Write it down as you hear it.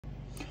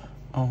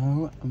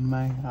Oh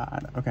my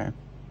god. Okay.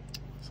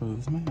 So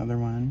this is my other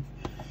one.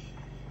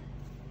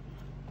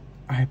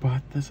 I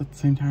bought this at the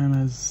same time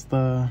as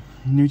the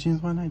New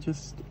Jeans one I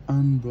just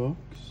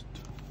unboxed.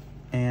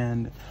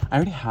 And I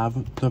already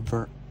have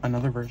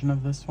another version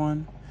of this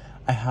one.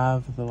 I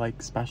have the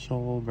like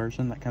special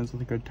version that comes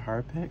with a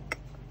guitar pick.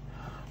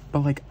 But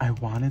like I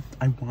wanted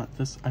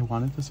this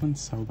one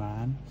so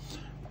bad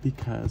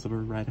because of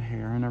her red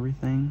hair and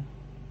everything.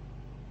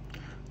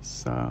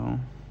 So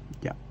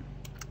yeah.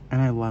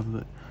 And I love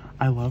it.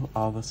 I love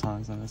all the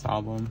songs on this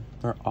album.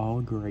 They're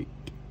all great.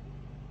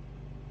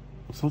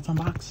 So let's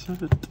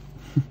unbox it.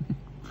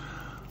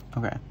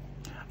 Okay.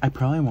 I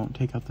probably won't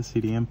take out the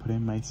CD and put it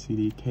in my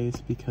CD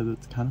case because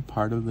it's kind of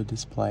part of the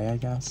display, I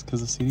guess.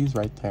 Because the CD's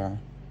right there.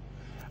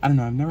 I don't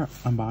know. I've never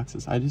unboxed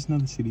this. I just know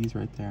the CD's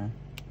right there.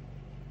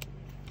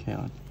 Okay,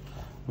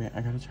 wait.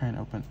 I gotta try and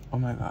open. Oh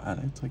my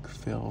god. It's like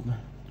filled.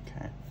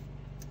 Okay.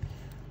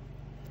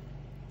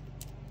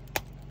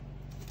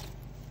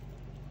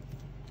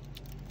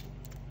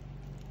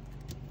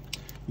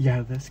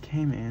 Yeah, this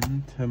came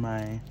into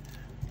my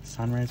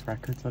Sunrise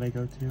Records that I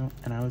go to,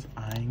 and I was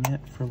eyeing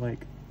it for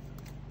like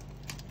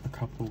a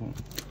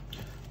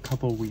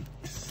couple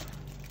weeks,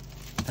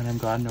 and I'm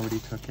glad nobody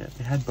took it.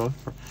 They had both.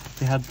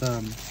 They had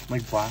the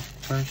like black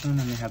version,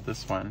 and they had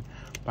this one.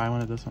 But I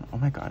wanted this one. Oh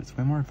my god, it's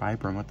way more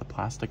vibrant with the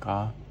plastic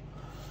off.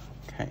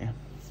 Okay,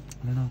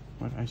 I don't know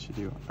what I should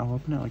do. I'll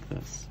open it like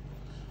this.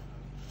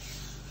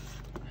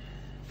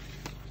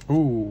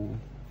 Ooh.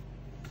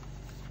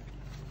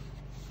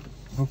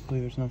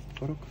 Hopefully there's no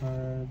photo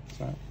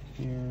cards out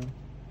here.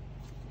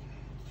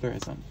 There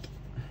isn't.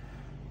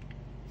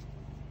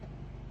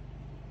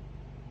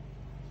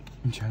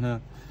 I'm trying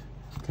to...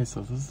 Okay,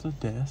 so this is the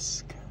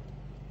disc.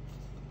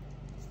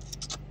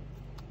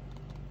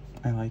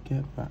 I like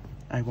it, but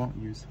I won't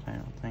use it, I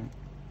don't think.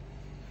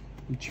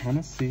 I'm trying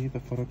to see the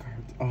photo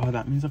cards. Oh,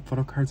 that means the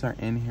photo cards are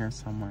in here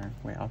somewhere.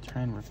 Wait, I'll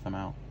try and rip them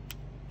out.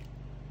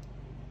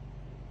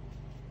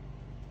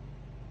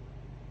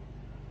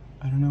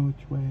 I don't know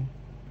which way.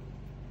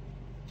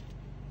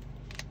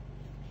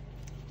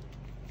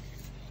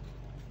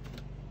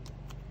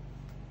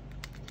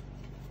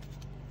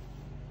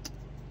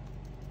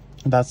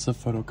 That's the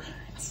photo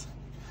cards.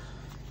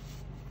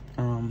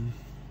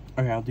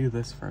 Okay, I'll do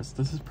this first.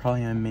 This is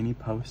probably a mini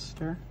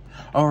poster.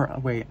 Or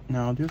wait,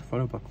 no, I'll do the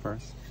photo book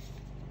first.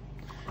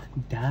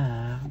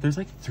 Duh. There's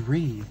like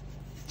three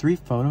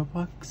photo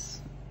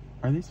books.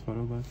 Are these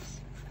photo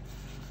books?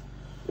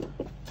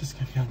 This is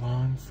gonna be a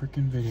long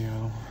freaking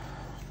video.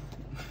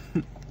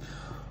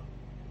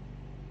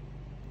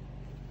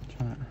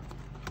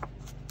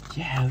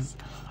 Yes,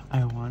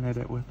 I wanted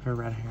it with her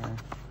red hair.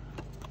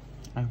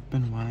 I've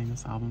been wanting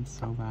this album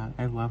so bad.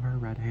 I love her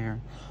red hair.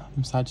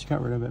 I'm sad she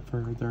got rid of it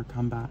for their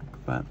comeback,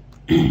 but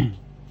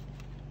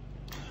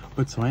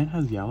but Soyeon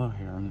has yellow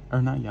hair,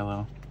 or not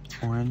yellow,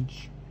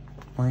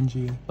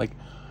 orangey, like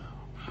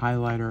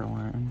highlighter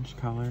orange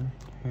color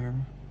hair.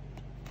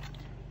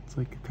 It's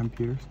like a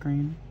computer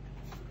screen.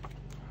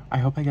 I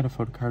hope I get a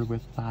photo card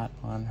with that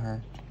on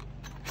her.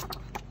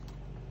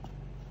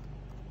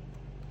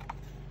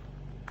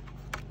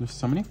 There's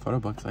so many photo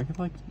books. I could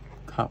like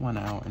cut one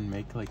out and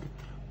make like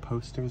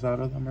posters out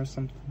of them or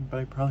something, but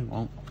I probably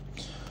won't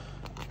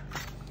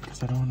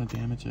because I don't want to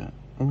damage it.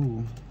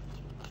 Oh,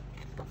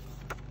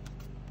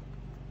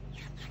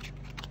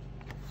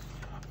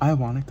 I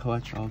want to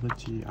collect all the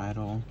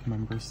G-Idol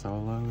member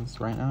solos.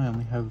 Right now I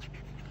only have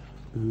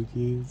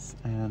Yuqi's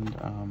and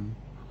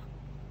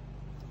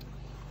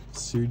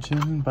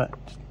Sujin, but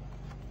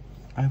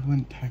I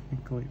wouldn't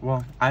technically,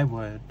 well, I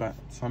would, but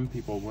some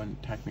people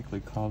wouldn't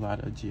technically call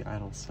that a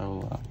G-Idol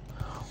solo.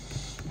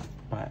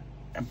 But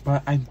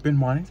I've been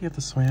wanting to get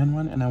the Soyeon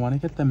one, and I want to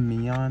get the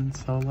Mion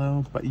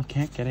solo, but you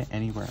can't get it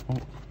anywhere. Oh,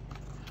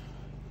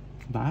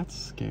 that's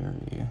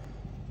scary.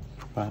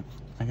 But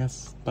I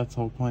guess that's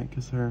the whole point,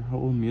 because her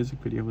whole music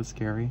video was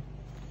scary.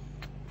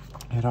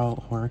 It had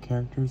all horror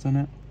characters in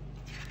it.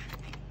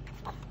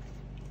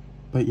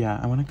 But yeah,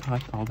 I want to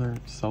collect all their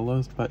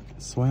solos, but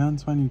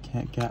Soyeon's one you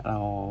can't get at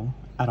all.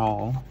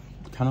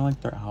 Kind of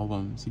like their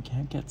albums. You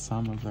can't get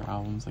some of their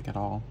albums like at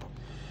all.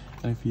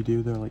 And if you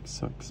do, they're like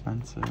so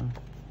expensive.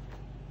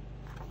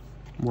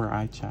 Where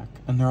I check.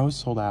 And they're always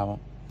sold out.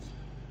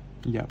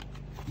 Yep.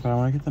 But I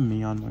want to get the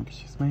Mion one because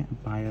she's my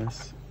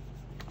bias.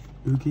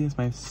 Yuqi is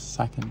my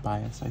second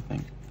bias, I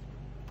think.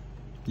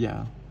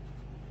 Yeah.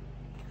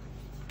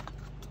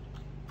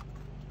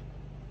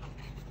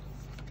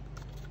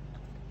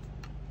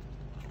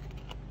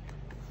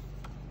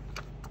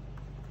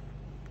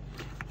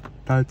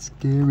 That's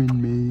scaring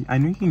me. I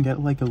know you can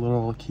get like a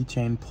little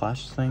keychain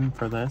plush thing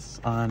for this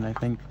on, I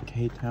think,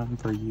 K-Town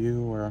for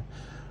You or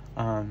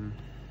I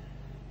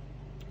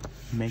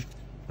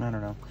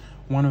don't know,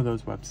 one of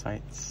those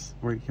websites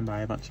where you can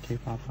buy a bunch of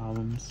K-pop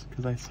albums,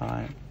 because I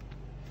saw it.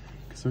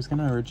 Because I was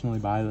gonna originally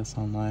buy this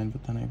online,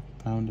 but then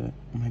I found it.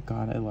 Oh my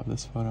god, I love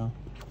this photo.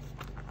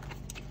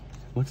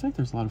 It looks like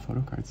there's a lot of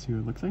photo cards too.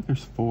 It looks like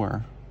there's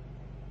 4.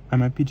 I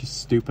might be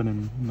just stupid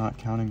and not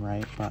counting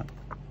right, but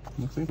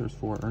Looks like there's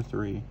 4 or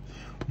 3,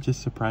 which is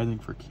surprising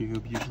for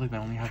Cube. Usually they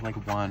only have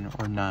like 1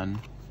 or none.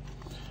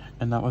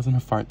 And that wasn't a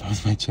fart, that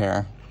was my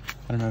chair.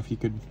 I don't know if you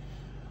could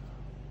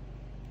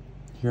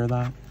hear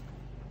that.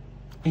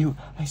 Ew,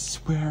 I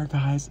swear,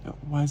 guys, it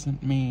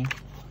wasn't me.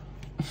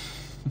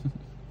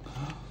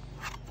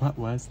 What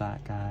was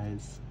that,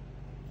 guys?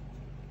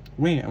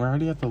 Wait, we're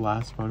already at the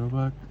last photo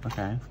book?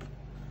 Okay.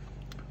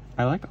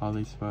 I like all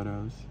these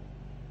photos.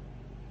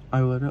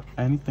 I literally,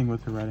 anything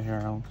with the red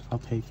hair, I'll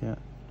take it.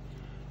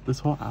 This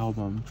whole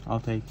album, I'll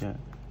take it.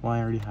 Well,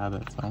 I already have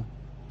it, so.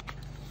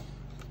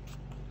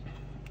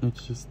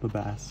 It's just the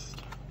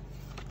best.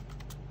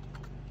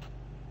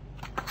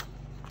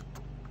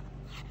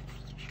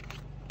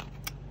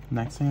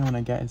 Next thing I want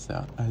to get is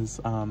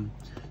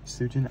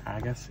Sujin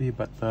Agassi,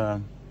 but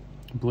the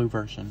blue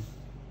version.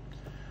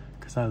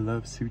 Because I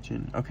love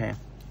Sujin. Okay,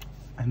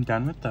 I'm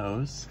done with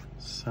those.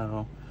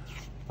 So,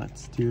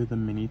 let's do the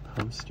mini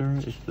poster.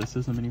 If this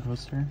is a mini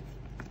poster.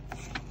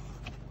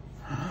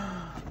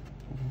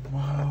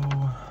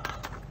 Whoa.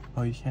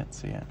 Oh, you can't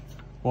see it.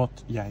 Well,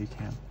 yeah, you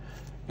can.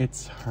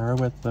 It's her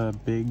with the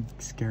big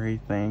scary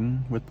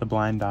thing with the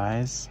blind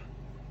eyes.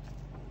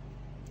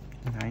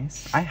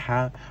 Nice.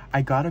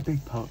 I got a big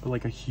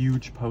like a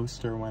huge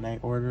poster when I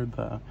ordered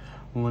the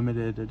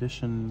limited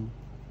edition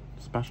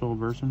special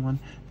version one.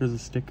 There's a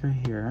sticker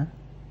here,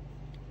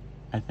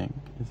 I think.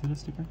 Is it a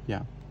sticker?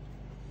 Yeah.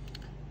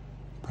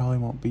 Probably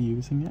won't be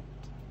using it.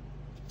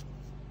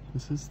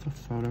 This is the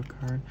photo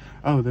card.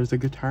 Oh, there's a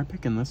guitar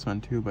pick in this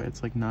one too, but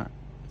it's like not,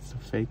 it's a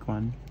fake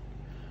one.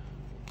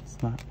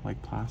 It's not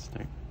like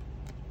plastic.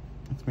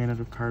 It's made out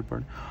of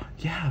cardboard.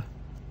 Yeah,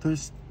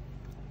 there's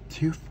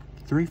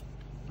three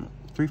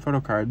photo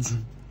cards.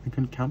 I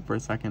couldn't count for a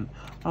second.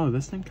 Oh,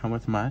 this didn't come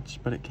with much,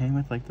 but it came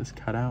with like this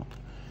cutout.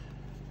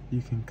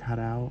 You can cut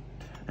out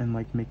and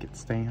like make it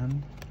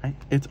stand.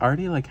 It's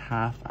already like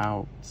half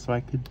out, so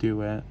I could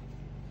do it.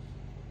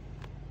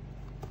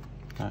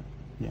 But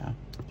yeah,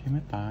 came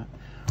with that.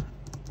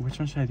 Which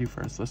one should I do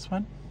first? This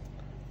one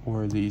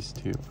or these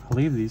two? I'll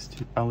leave these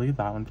two. I'll leave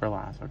that one for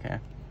last. Okay.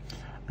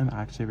 I'm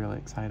actually really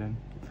excited.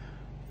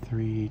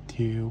 3,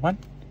 2, 1.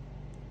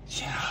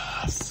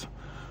 Yes!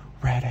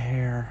 Red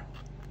hair.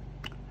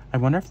 I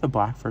wonder if the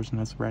black version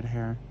has red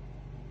hair.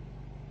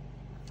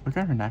 Look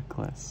at her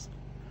necklace.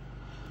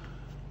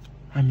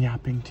 I'm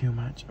yapping too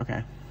much.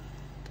 Okay.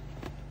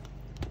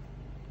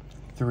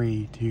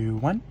 3, 2,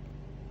 1.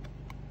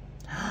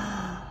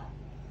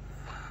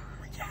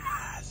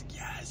 Yes,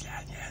 yes,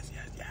 yes, yes,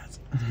 yes, yes.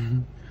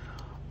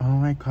 Oh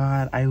my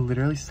god. I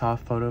literally saw a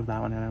photo of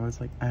that one and I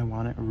was like, I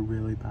want it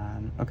really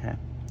bad. Okay.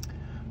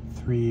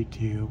 3,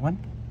 2, 1.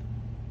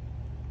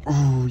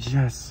 Oh,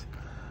 yes.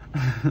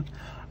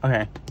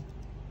 Okay.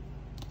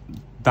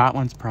 That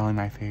one's probably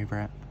my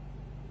favorite.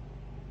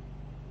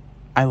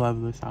 I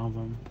love this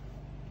album.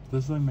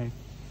 This is like my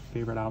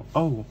favorite album.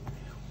 Oh,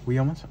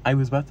 I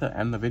was about to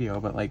end the video,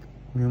 but like,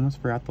 we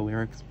almost forgot the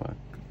lyric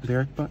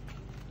book.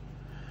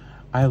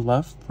 I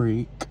love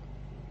Freak.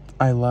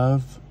 I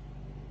love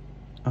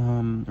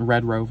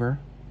Red Rover.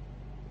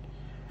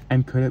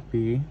 And Could It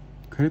Be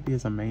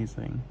is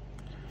amazing.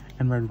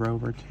 And Red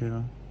Rover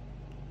too.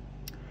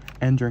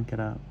 And Drink It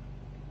Up.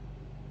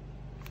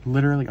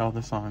 Literally all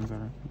the songs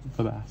are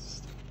the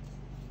best.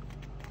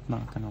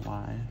 Not gonna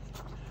lie.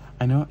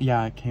 I know,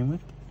 yeah, it came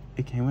with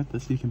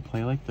this. You can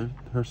play like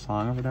her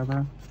song or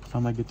whatever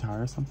on my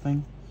guitar or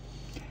something.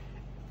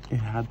 It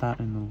had that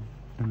in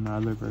the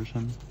other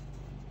version.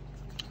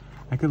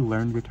 I could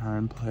learn guitar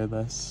and play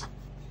this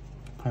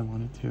if I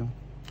wanted to.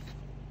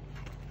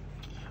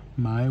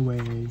 My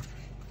Way.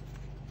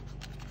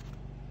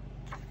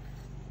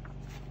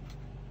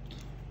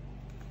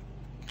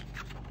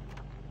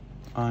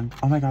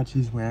 Oh my god,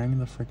 she's wearing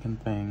the freaking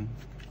thing.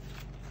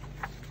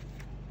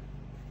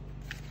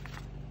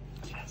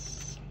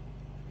 Yes.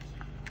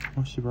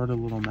 Oh, she wrote a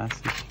little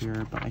message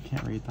here, but I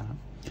can't read that.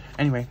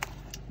 Anyway,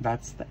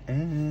 that's the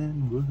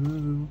end.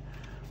 Woohoo.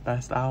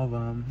 Best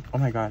album. Oh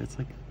my god, it's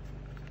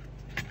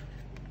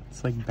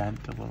like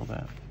bent a little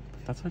bit,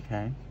 but that's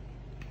okay.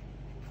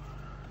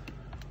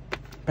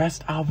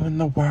 Best album in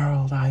the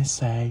world, I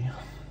say.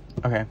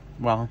 Okay,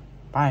 well,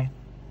 bye.